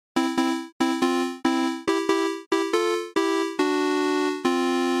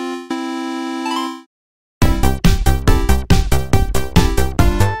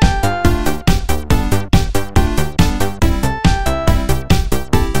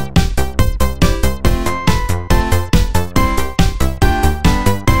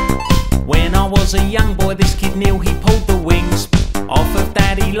was a young boy, this kid Neil, he pulled the wings off of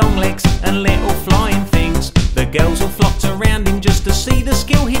Daddy Longlegs and little flying things. The girls all flocked around him just to see the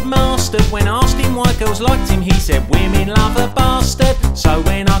skill he'd mastered. When I asked him why girls liked him, he said, women love a bastard. So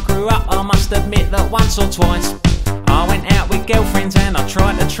when I grew up, I must admit that once or twice I went out with girlfriends and I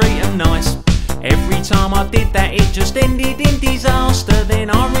tried to treat them nice. Every time I did that, it just ended in disaster. Then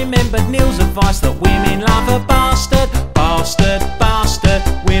I remembered Neil's advice that women love a bastard. Bastard, bastard,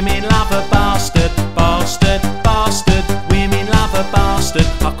 women love a bastard. Bastard, bastard, women love a bastard.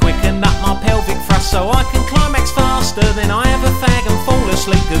 I quickened up my pelvic thrust so I can climax faster. Then I have a fag and fall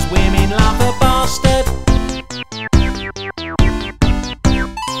asleep cause women love a bastard.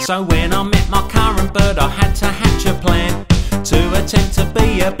 So when I met my current bird, I had to hatch a plan to attempt to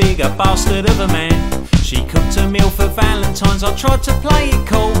be a bigger bastard of a man. She cooked a meal for Valentine's, I tried to play it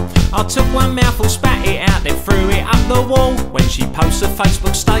cool. I took one mouthful, spat it out, then threw it up the wall. When she posts a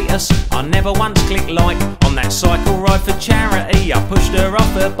Facebook status, I never once clicked like. On that cycle ride for charity, I pushed her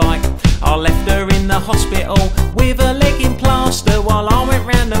off her bike. I left her in the hospital with her leg in plaster, while I went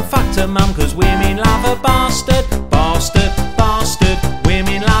round and fucked her mum, cause women love a bastard. Bastard, bastard,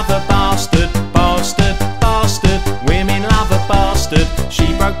 women love a bastard. Bastard, bastard, women love a bastard. She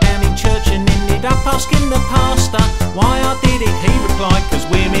broke down in church and ended up asking the pastor why I did it. He replied, cause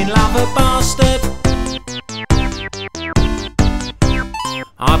women love a bastard.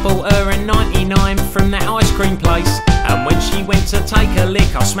 I bought her a 99 from that ice cream place, and when she went to take a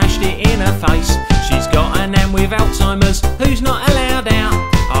lick, I smashed it in her face. She's got a nan with Alzheimer's who's not allowed out.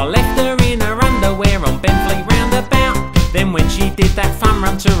 I left her in her underwear on Benfleet roundabout. Then when she did that fun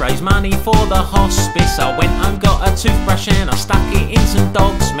run to raise money for the hospice, I went home, got a toothbrush and I stuck it in some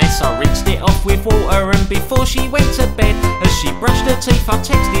dog's mess. I rinsed it off with water and before she went to bed, as she brushed her teeth I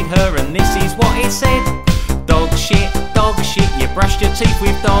texted her and this is what it said. Dog shit, you brushed your teeth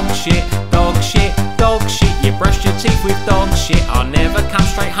with dog shit. Dog shit, you brushed your teeth with dog shit. I never come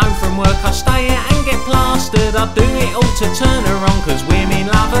straight home from work, I stay out and get plastered. I do it all to turn her on cause women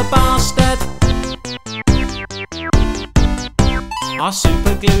love a bastard. I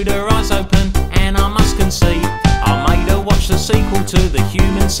superglued her eyes open and I must concede, I made her watch the sequel to The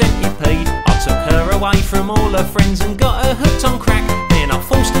Human Centipede. I took her away from all her friends and got her hooked on crack. Then I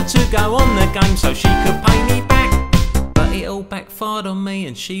forced her to go on the game so she could pay me back. But it all backfired on me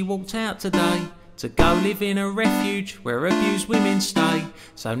and she walked out today to go live in a refuge where abused women stay.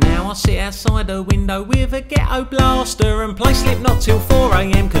 So now I sit outside her window with a ghetto blaster and play Slipknot till 4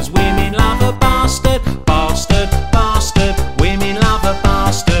 AM cause women love a bastard. Bastard, bastard, women love a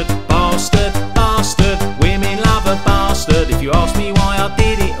bastard. Bastard, bastard, women love a bastard. If you ask me why I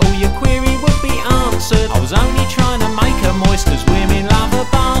did it, all your query would be answered. I was only trying to make her moist cause women love a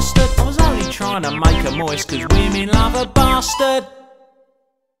bastard. I was only trying to make her moist cause women love a bastard.